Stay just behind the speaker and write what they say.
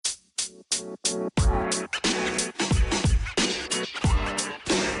What's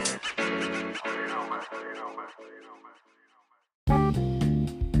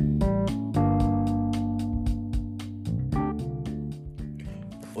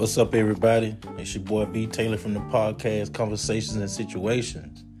up, everybody? It's your boy B. Taylor from the podcast Conversations and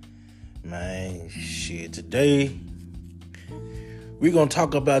Situations. Man, shit, today we're going to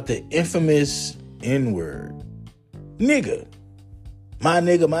talk about the infamous N-word. Nigga. My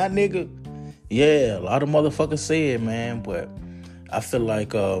nigga. Yeah, a lot of motherfuckers say it, man, but I feel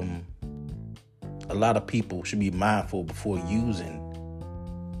like a lot of people should be mindful before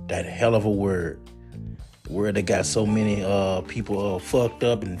using that hell of a word. Where they got so many people fucked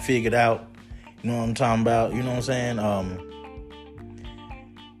up and figured out. You know what I'm talking about? You know what I'm saying?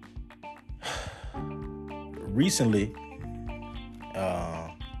 Recently,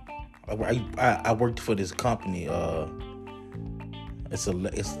 I worked for this company.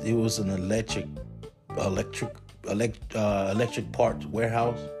 It was an electric parts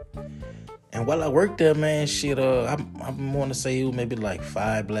warehouse. And while I worked there, man, shit, I want to say it was maybe like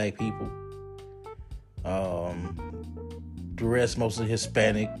 5 black people. The rest mostly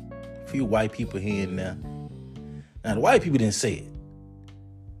Hispanic, a few white people here and there. Now the white people didn't say it,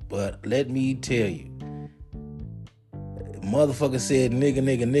 but let me tell you, motherfucker said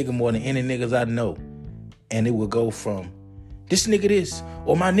nigga more than any niggas I know, and it would go from this nigga this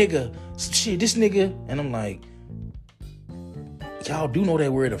or my nigga shit this nigga, and I'm like, y'all do know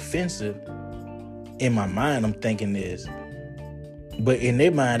that word offensive. In my mind, I'm thinking this. But in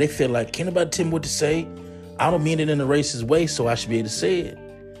their mind, they feel like, can't nobody tell me what to say? I don't mean it in a racist way, so I should be able to say it.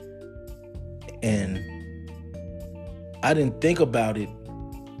 And I didn't think about it.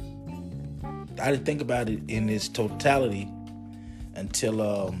 In its totality until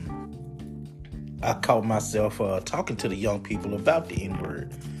I caught myself talking to the young people about the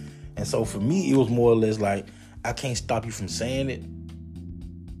N-word. And so for me, it was more or less like, I can't stop you from saying it.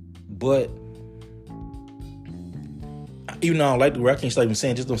 But even though I don't like the word, I can't stop you from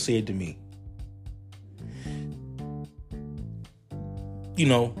saying it, just don't say it to me. You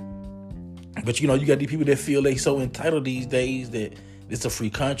know, but you got these people that feel they so entitled these days that it's a free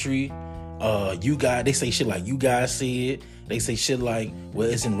country. They say shit like you guys said. They say shit like, well,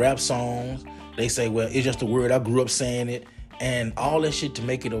 it's in rap songs. They say, well, it's just a word. I grew up saying it, and all that shit to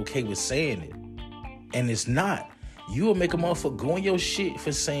make it okay with saying it. And it's not. You will make a motherfucker go on your shit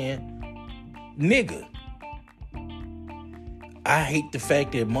for saying nigga. I hate the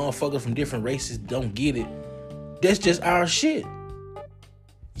fact that motherfuckers from different races don't get it. That's just our shit.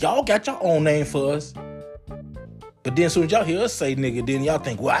 Y'all got your own name for us. But then as soon as y'all hear us say nigga, then y'all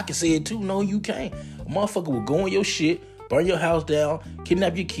think, well, I can say it too. No, you can't. A motherfucker will go on your shit, burn your house down,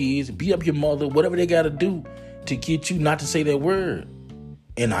 kidnap your kids, beat up your mother, whatever they got to do to get you not to say that word.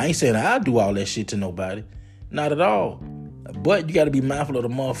 And I ain't saying I'll do all that shit to nobody. Not at all. But you got to be mindful of the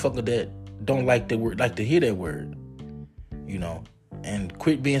motherfucker that don't like the word, like to hear that word. You know? And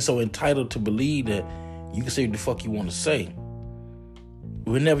quit being so entitled to believe that you can say what the fuck you want to say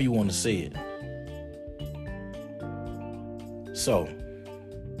whenever you want to say it. So,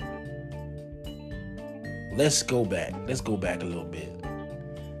 let's go back a little bit.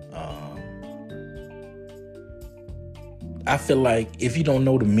 I feel like if you don't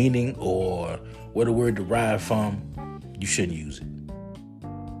know the meaning or where the word derived from, you shouldn't use it.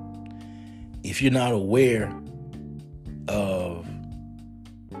 If you're not aware of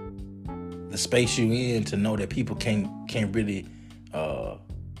the space you're in to know that people can't really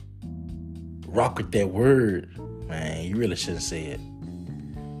rock with that word, man, you really shouldn't say it.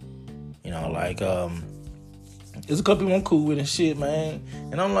 You know, like, there's a couple people I'm cool with and shit, man.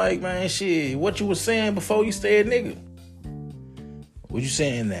 And I'm like, man, shit, what you was saying before you said nigga? What you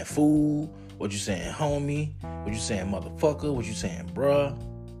saying that fool? What you saying homie? What you saying motherfucker? What you saying bruh?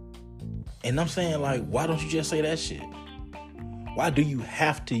 And I'm saying, like, why don't you just say that shit? Why do you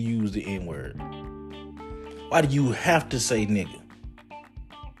have to use the N-word? Why do you have to say nigga?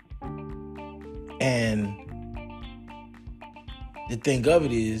 And the thing of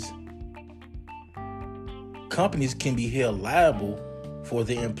it is, companies can be held liable for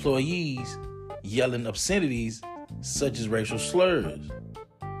their employees yelling obscenities such as racial slurs.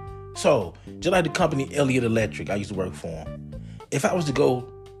 So, just like the company Elliott Electric, I used to work for them. If I was to go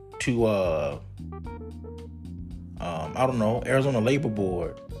to, Arizona Labor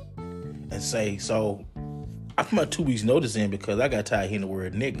Board and say, so, I put my 2 weeks notice in because I got tired of hearing the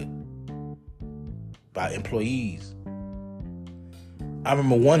word nigga by employees. I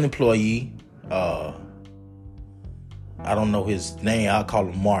remember one employee, I don't know his name, I'll call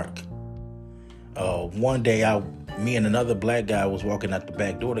him Mark. One day, me and another black guy was walking out the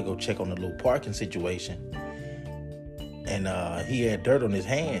back door to go check on the little parking situation, and he had dirt on his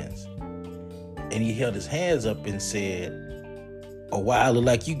hands, and he held his hands up and said, "Oh, why I look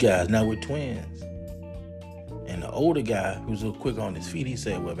like you guys? Now we're twins." And the older guy, who's a little quick on his feet, he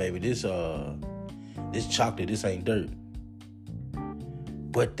said, "Well, baby, this chocolate, this ain't dirt."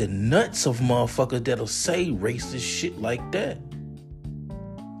 But the nuts of motherfuckers that'll say racist shit like that.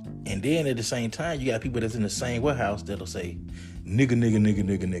 And then at the same time, you got people that's in the same warehouse that'll say, "Nigga, nigga, nigga,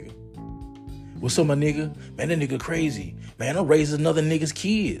 nigga, nigga. What's up, my nigga? Man, that nigga crazy. Man, I'm raising another nigga's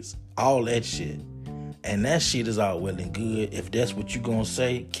kids." All that shit. And that shit is all well and good. If that's what you gonna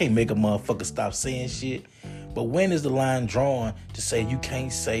say, can't make a motherfucker stop saying shit. But when is the line drawn to say you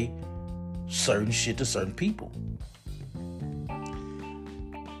can't say certain shit to certain people?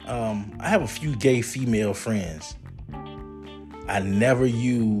 I have a few gay female friends. I never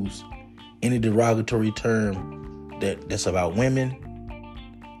use any derogatory term that's about women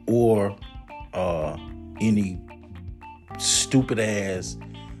or any stupid ass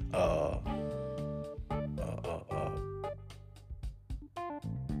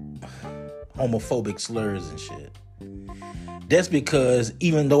homophobic slurs and shit. That's because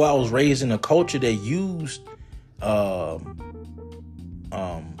even though I was raised in a culture that used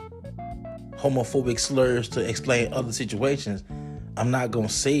homophobic slurs to explain other situations, I'm not gonna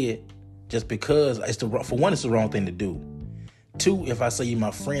say it just because for one, it's the wrong thing to do. Two, if I say you're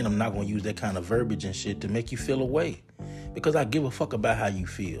my friend, I'm not gonna use that kind of verbiage and shit to make you feel away, because I give a fuck about how you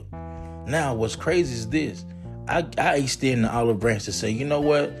feel. Now, what's crazy is this: I extend the olive branch to say, you know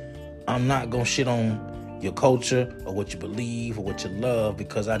what? I'm not gonna shit on your culture or what you believe or what you love,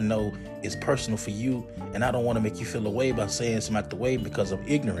 because I know it's personal for you, and I don't want to make you feel away by saying something out the way because I'm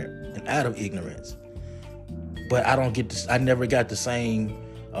ignorant and out of ignorance. But I don't get this. I never got the same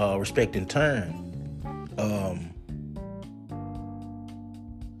respect in turn.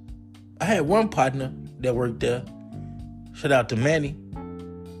 I had one partner that worked there. Shout out to Manny.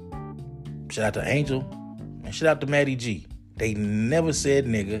 Shout out to Angel. And shout out to Maddie G. They never said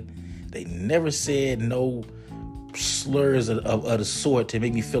nigga. They never said no slurs of the sort to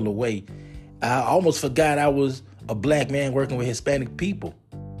make me feel away. I almost forgot I was a black man working with Hispanic people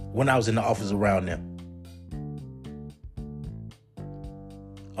when I was in the office around them.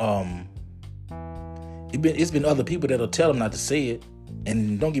 It's been other people that'll tell them not to say it.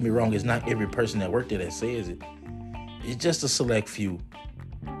 And don't get me wrong, it's not every person that worked there that says it. It's just a select few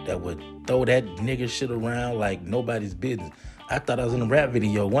that would throw that nigga shit around like nobody's business. I thought I was in a rap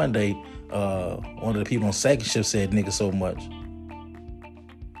video one day. One of the people on second shift said nigga so much.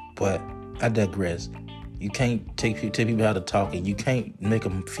 But I digress. You can't tell people how to talk, and you can't make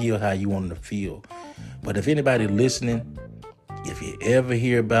them feel how you want them to feel. But if anybody listening, if you ever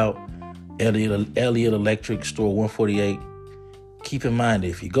hear about Elliott Electric Store 148, keep in mind that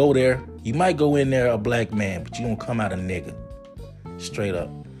if you go there, you might go in there a black man, but you don't come out a nigga. Straight up.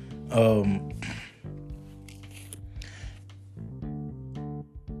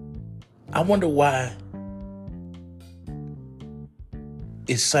 I wonder why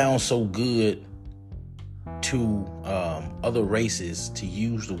it sounds so good to other races to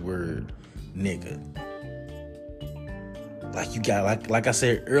use the word nigga. Like you got, like I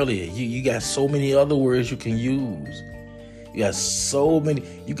said earlier, you got so many other words you can use. You got so many.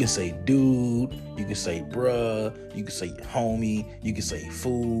 You can say dude, you can say bruh, you can say homie, you can say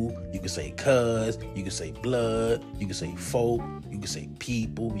fool, you can say cuz, you can say blood, you can say folk, you can say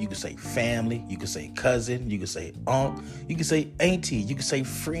people, you can say family, you can say cousin, you can say uncle, you can say auntie, you can say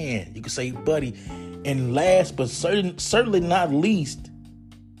friend, you can say buddy. And last but certainly not least,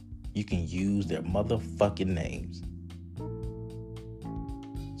 you can use their motherfucking names.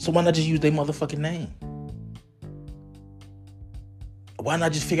 So why not just use their motherfucking name? Why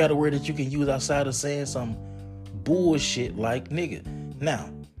not just figure out a word that you can use outside of saying some bullshit like nigga? Now,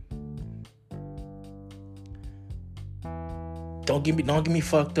 don't get me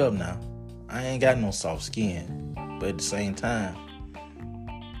fucked up now. I ain't got no soft skin. But at the same time,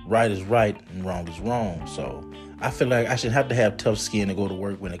 right is right and wrong is wrong. So I feel like I should have to have tough skin to go to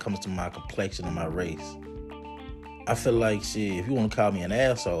work when it comes to my complexion and my race. I feel like, shit, if you want to call me an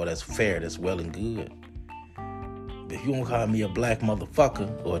asshole, that's fair, that's well and good. But if you want to call me a black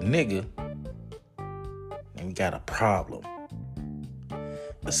motherfucker or a nigga, then we got a problem.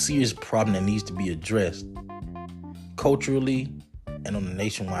 A serious problem that needs to be addressed culturally and on a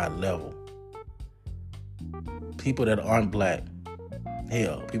nationwide level. People that aren't black,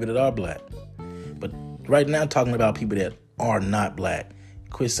 hell, people that are black. But right now I'm talking about people that are not black.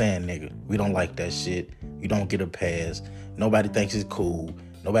 Quit saying nigga. We don't like that shit. You don't get a pass. Nobody thinks it's cool.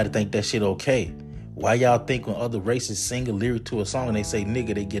 Nobody think that shit okay. Why y'all think when other races sing a lyric to a song and they say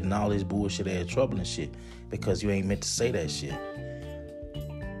nigga, they getting all this bullshit ass trouble and shit? Because you ain't meant to say that shit.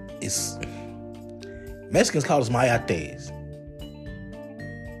 It's Mexicans call us mayates.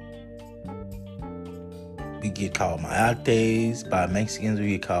 We get called mayates by Mexicans.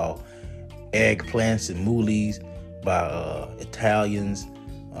 We get called eggplants and moolies by Italians.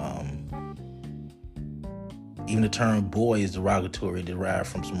 Even the term boy is derogatory, derived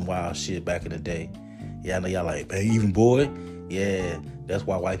from some wild shit back in the day. Yeah, I know y'all like, man, even boy? Yeah, that's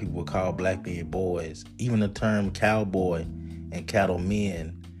why white people would call black men boys. Even the term cowboy and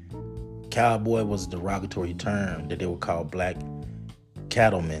cattlemen. Cowboy was a derogatory term that they would call black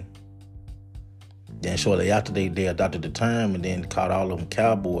cattlemen. Then shortly after they adopted the term and then called all of them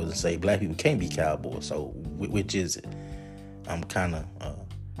cowboys and say black people can't be cowboys. So which is it? I'm kind of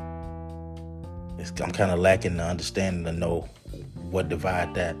lacking the understanding to know what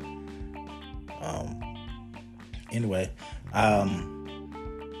divide that. Anyway,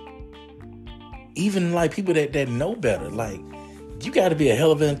 even like people that know better, like you got to be a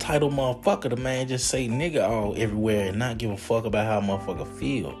hell of an entitled motherfucker to, man, just say nigga all everywhere and not give a fuck about how a motherfucker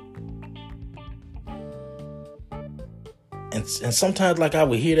feel. And sometimes, like, I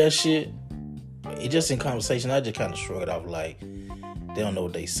would hear that shit, it just in conversation, I just kind of shrug it off like, they don't know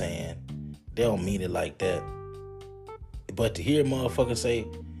what they saying. They don't mean it like that. But to hear a motherfucker say,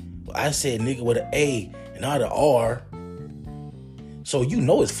 well, I said nigga with an A and not an R, so you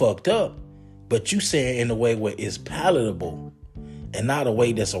know it's fucked up, but you say it in a way where it's palatable and not a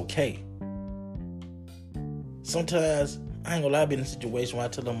way that's okay. Sometimes, I ain't gonna lie, I've been in a situation where I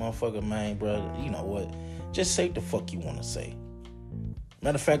tell them motherfucker, man, bro, you know what? Just say what the fuck you want to say.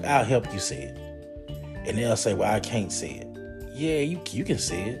 Matter of fact, I'll help you say it. And they'll say, well, I can't say it. Yeah, you can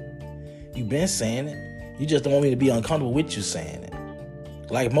say it. You been saying it. You just don't want me to be uncomfortable with you saying it.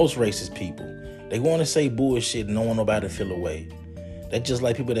 Like most racist people, they want to say bullshit and don't want nobody to feel away. That's just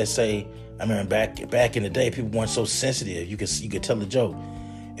like people that say, I mean, back in the day, people weren't so sensitive. You could tell a joke.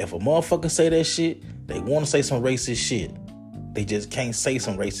 If a motherfucker say that shit, they want to say some racist shit. They just can't say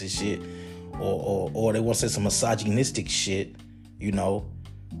some racist shit. Or they want to say some misogynistic shit, you know.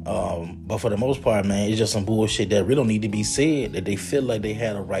 But for the most part, man, it's just some bullshit that really don't need to be said, that they feel like they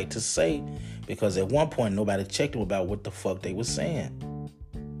had a right to say, because at one point nobody checked them about what the fuck they was saying.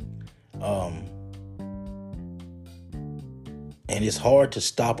 And it's hard to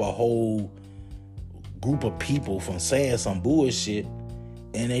stop a whole group of people from saying some bullshit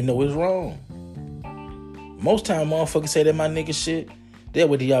and they know it's wrong. Most time motherfuckers say that my nigga shit, that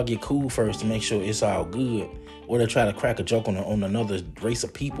way y'all get cool first to make sure it's all good. Or they try to crack a joke on another race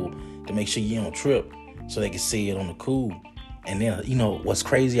of people to make sure you don't trip so they can say it on the cool. And then, you know, what's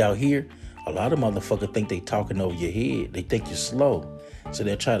crazy out here, a lot of motherfuckers think they talking over your head. They think you're slow. So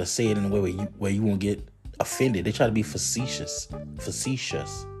they'll try to say it in a way where you won't get offended. They try to be facetious.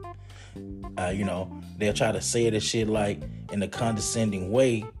 You know, they'll try to say this shit like in a condescending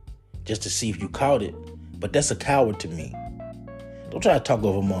way just to see if you caught it. But that's a coward to me. Don't try to talk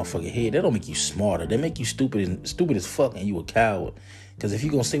over a motherfucking head. That don't make you smarter. They make you stupid as fuck, and you a coward. Because if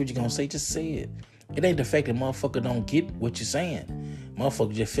you gonna say what you gonna say, just say it. It ain't the fact that motherfucker don't get what you're saying.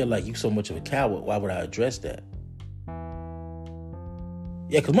 Motherfucker just feel like you so much of a coward. Why would I address that?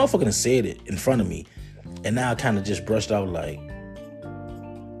 Yeah, because motherfucker done said it in front of me. And now I kind of just brushed off like,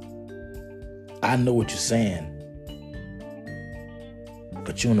 I know what you're saying.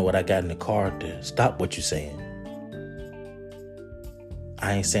 But you don't know what I got in the car to stop what you're saying.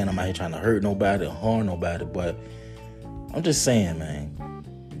 I ain't saying I'm out here trying to hurt nobody or harm nobody, but I'm just saying, man,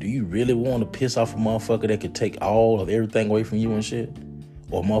 do you really want to piss off a motherfucker that could take all of everything away from you and shit?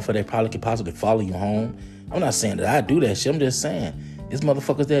 Or a motherfucker that probably could possibly follow you home? I'm not saying that I do that shit. I'm just saying, it's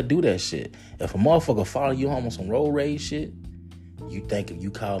motherfuckers that do that shit. If a motherfucker follow you home on some road rage shit, you think if you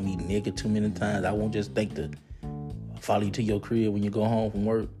call me nigga too many times, I won't just think to follow you to your crib when you go home from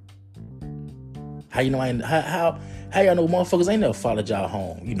work? How you know how y'all know motherfuckers ain't never followed y'all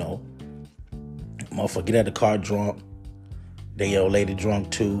home, you know? Motherfucker get out the car drunk. They old lady drunk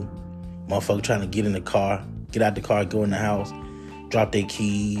too. Motherfucker trying to get in the car, get out the car, go in the house, drop their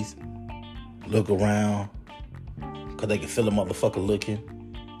keys, look around, cause they can feel a motherfucker looking.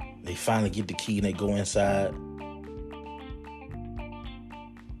 They finally get the key and they go inside.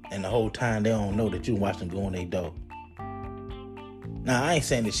 And the whole time they don't know that you watch them go in their door. Now, I ain't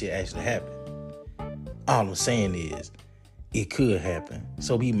saying this shit actually happened. All I'm saying is, it could happen.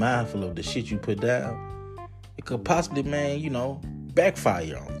 So be mindful of the shit you put down. It could possibly, man, you know,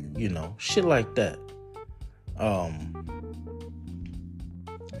 backfire on you, you know, shit like that.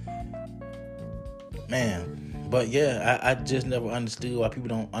 Man, But yeah, I just never understood why people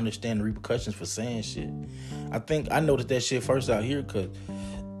don't understand the repercussions for saying shit. I noticed that shit first out here because,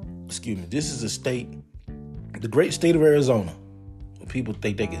 this is a state, the great state of Arizona, where people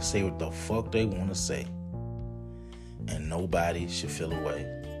think they can say what the fuck they want to say. And nobody should feel away.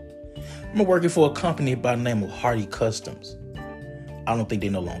 I'm working for a company by the name of Hardy Customs. I don't think they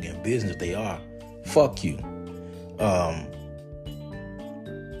no longer in business. If they are, fuck you.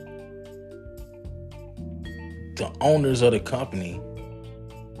 The owners of the company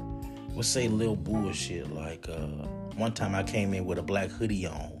would say little bullshit like, one time I came in with a black hoodie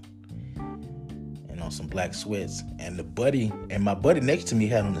on and on some black sweats, and my buddy next to me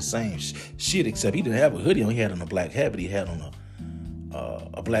had on the same shit, except he didn't have a hoodie on. He had on a black hat, but he had on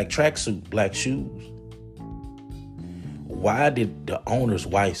a black tracksuit, black shoes. Why did the owner's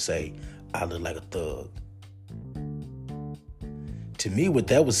wife say I look like a thug? To me, what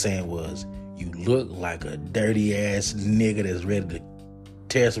that was saying was, you look like a dirty ass nigga that's ready to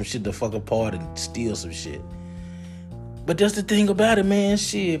tear some shit the fuck apart and steal some shit. But that's the thing about it, man.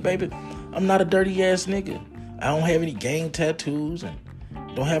 Shit, baby, I'm not a dirty ass nigga. I don't have any gang tattoos and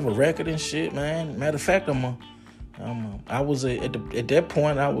don't have a record and shit, man. Matter of fact, at that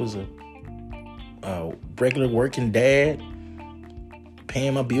point, I was a regular working dad,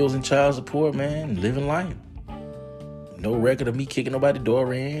 paying my bills and child support, man, living life. No record of me kicking nobody's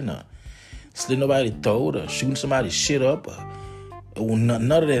door in, or slitting nobody's throat, or shooting somebody's shit up, or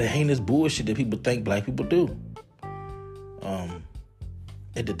none of that heinous bullshit that people think black people do.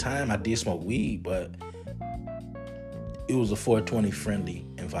 At the time, I did smoke weed, but it was a 420 friendly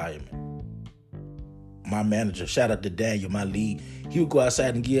environment. My manager, shout out to Daniel, my lead, he would go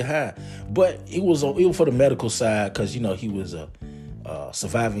outside and get high, but it was for the medical side, because he was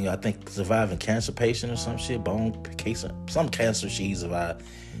surviving cancer patient or some shit, bone case, some cancer she survived.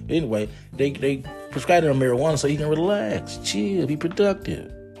 Anyway, they prescribed him marijuana so he can relax, chill, be productive.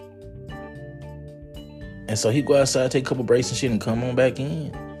 And so he go outside, take a couple breaks and shit, and come on back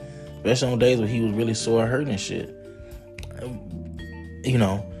in. Especially on days when he was really sore hurting and shit.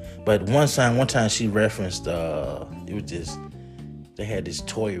 But one time she referenced, it was just, they had this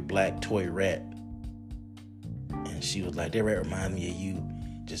black toy rat. And she was like, that rat reminds me of you.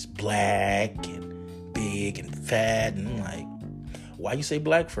 Just black and big and fat. And I'm like, why you say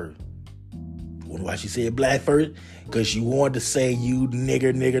black first? Why she said black first? Because she wanted to say you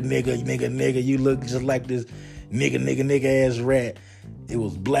nigga. You look just like this nigga ass rat. It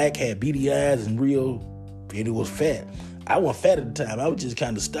was black, had beady eyes and it was fat. I wasn't fat at the time. I was just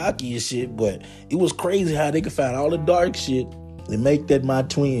kind of stocky and shit, but it was crazy how they could find all the dark shit and make that my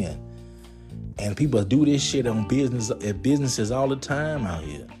twin. And people do this shit at businesses all the time out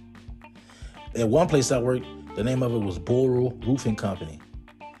here. At one place I worked, the name of it was Boral Roofing Company.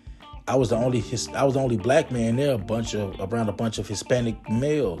 I was the only black man there, around a bunch of Hispanic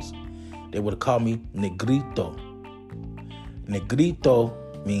males. They would call me Negrito. Negrito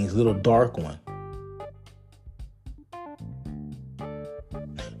means little dark one.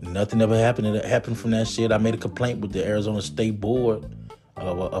 Nothing ever happened from that shit. I made a complaint with the Arizona State Board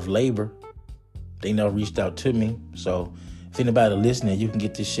of Labor. They never reached out to me. So if anybody listening, you can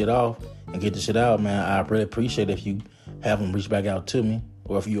get this shit off and get this shit out, man. I really appreciate it if you have them reach back out to me.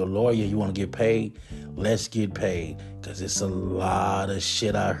 Or if you're a lawyer, you want to get paid, let's get paid. Because it's a lot of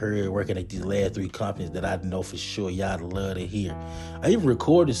shit I heard working at these last 3 companies that I know for sure y'all love to hear. I even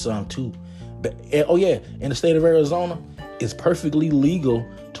recorded some too. But, in the state of Arizona, it's perfectly legal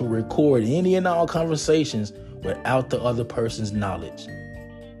to record any and all conversations without the other person's knowledge.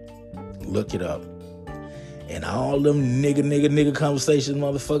 Look it up. And all them nigga conversations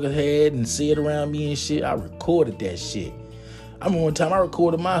motherfuckers had and said around me and shit, I recorded that shit. I remember one time I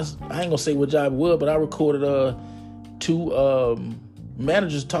recorded I ain't gonna say what job it was, but I recorded 2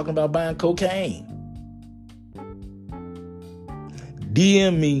 managers talking about buying cocaine.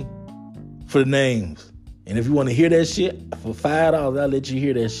 DM me for the names. And if you want to hear that shit, for $5, I'll let you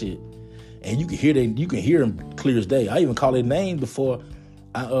hear that shit. And you can hear them clear as day. I even call their name before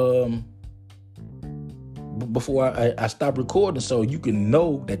I stopped recording, so you can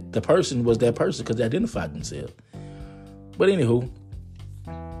know that the person was that person because they identified themselves. But anywho,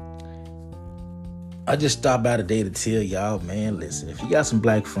 I just stopped by today to tell y'all, man, listen, if you got some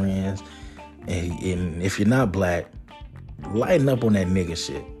black friends, and if you're not black, lighten up on that nigga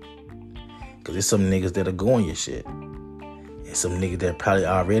shit. Because there's some niggas that'll go on your shit. And some niggas that probably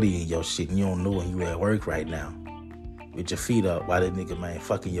already in your shit and you don't know when you at work right now. With your feet up while that nigga, man,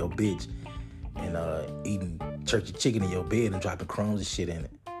 fucking your bitch and eating turkey chicken in your bed and dropping crumbs and shit in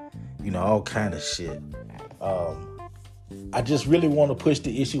it. All kind of shit. I just really want to push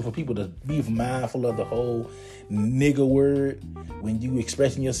the issue for people to be mindful of the whole nigga word when you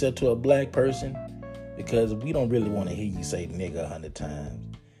expressing yourself to a black person, because we don't really want to hear you say nigga 100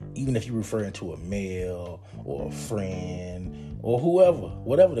 times. Even if you're referring to a male or a friend or whoever,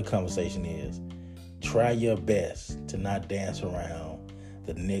 whatever the conversation is, try your best to not dance around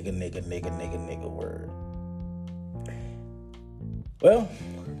the nigga word. Well,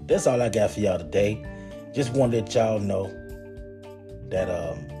 that's all I got for y'all today. Just want to let y'all know that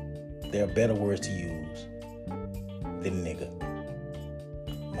there are better words to use than nigga.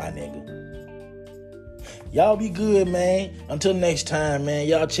 My nigga. Y'all be good, man. Until next time, man.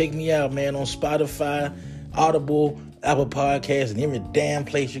 Y'all check me out, man, on Spotify, Audible, Apple Podcasts, and every damn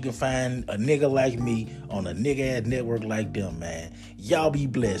place you can find a nigga like me on a nigga-ass network like them, man. Y'all be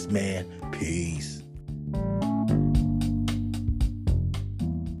blessed, man. Peace.